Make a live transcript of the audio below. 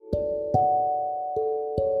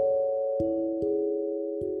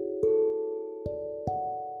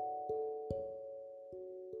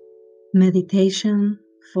Meditation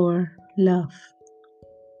for love.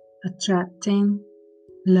 Attracting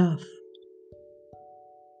love.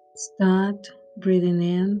 Start breathing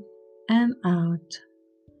in and out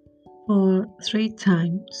for 3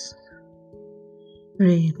 times.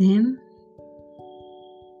 Breathe in,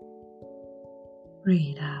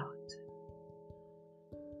 breathe out.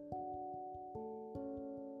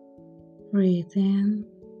 Breathe in,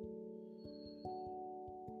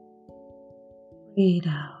 breathe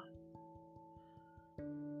out.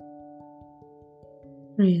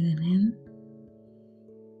 Breathing in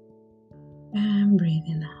and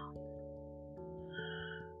breathing out.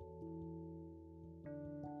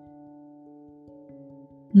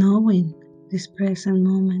 Knowing this present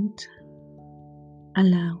moment,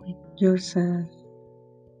 allowing yourself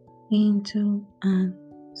into a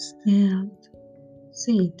stilled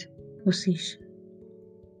seat position,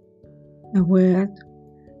 aware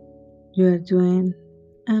you are doing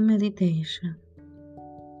a meditation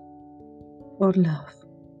for love,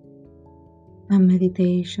 a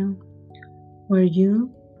meditation where you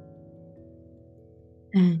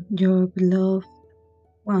and your beloved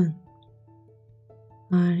one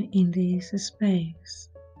are in this space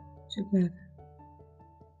together.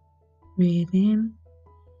 Breathe in,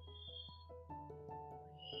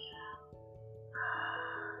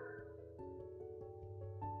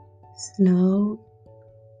 slow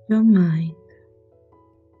your mind.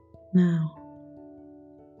 Now,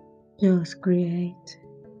 just create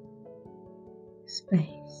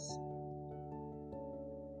space.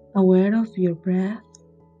 Aware of your breath,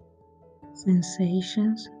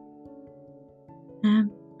 sensations,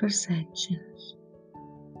 and perceptions,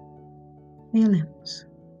 feelings,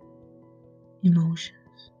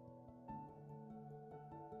 emotions.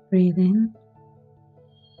 Breathe in,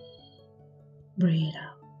 breathe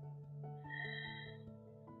out.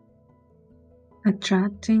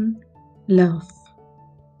 Attracting love.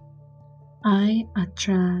 I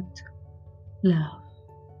attract love.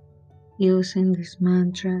 Using this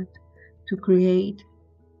mantra to create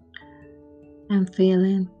and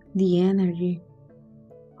feeling the energy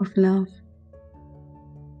of love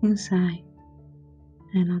inside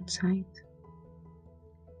and outside.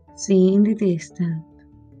 See in the distance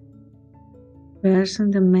person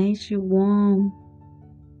that makes you warm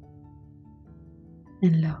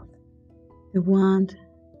and love. The one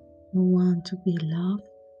who want to be loved,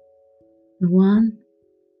 the one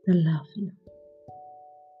that love you.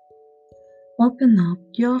 Open up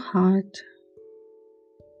your heart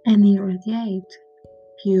and irradiate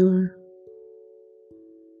pure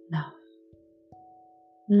love,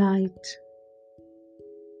 light,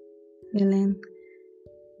 feeling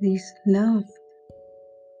this love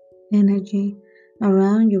energy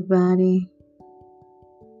around your body,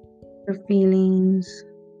 your feelings,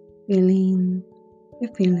 feeling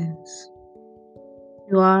your feelings.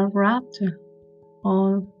 You are wrapped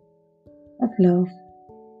all of love,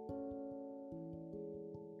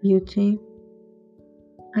 beauty,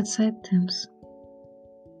 acceptance,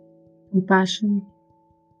 compassion,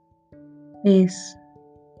 peace,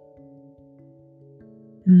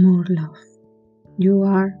 and more love. You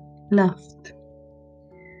are loved.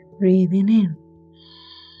 Breathing in,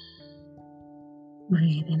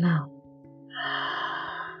 breathing out.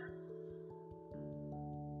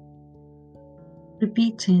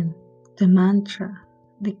 Repeating the mantra,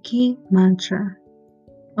 the key mantra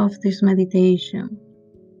of this meditation.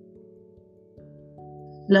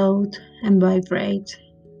 Float and vibrate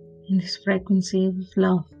in this frequency of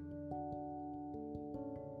love.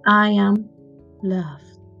 I am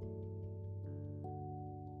loved.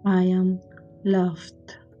 I am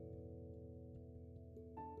loved.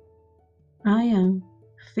 I am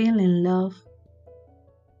feeling love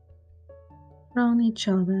from each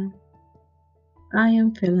other. I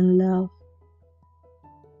am feeling love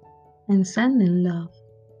and sending love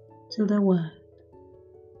to the world.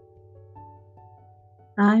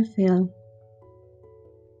 I feel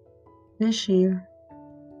this year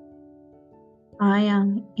I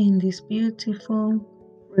am in this beautiful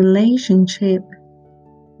relationship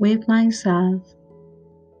with myself,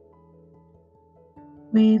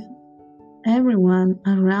 with everyone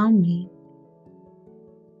around me,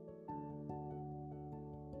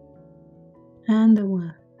 and the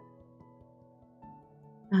world.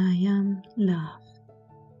 I am loved.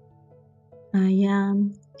 I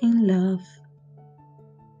am in love,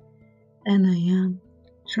 and I am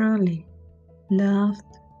truly loved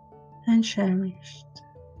and cherished.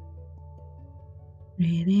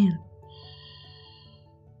 Breathe in,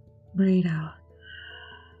 breathe out.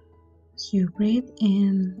 As you breathe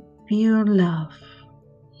in pure love,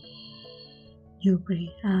 you breathe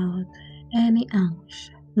out any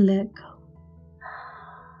anguish, let go.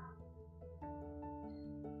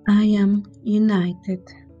 I am united.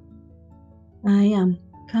 I am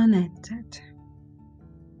connected.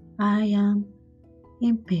 I am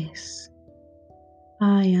in peace.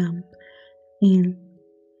 I am in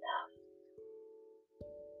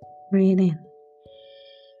breathe in,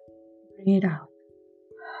 breathe out.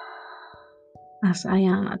 As I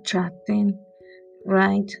am attracting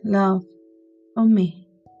right love on me,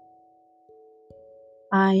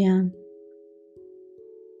 I am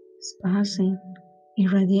passing,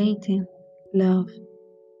 irradiating love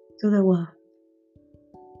to the world,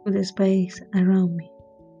 to the space around me.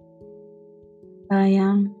 I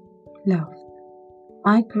am loved.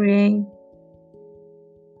 I create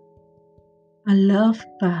a love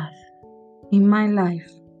path in my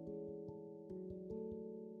life.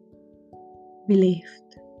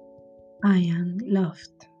 Believed I am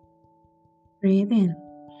loved. Breathe in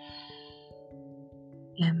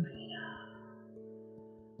and breathe out.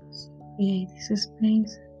 Create this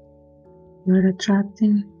space. You are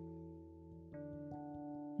attracting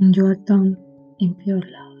and you are done in pure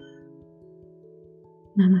love.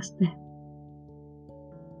 Namaste.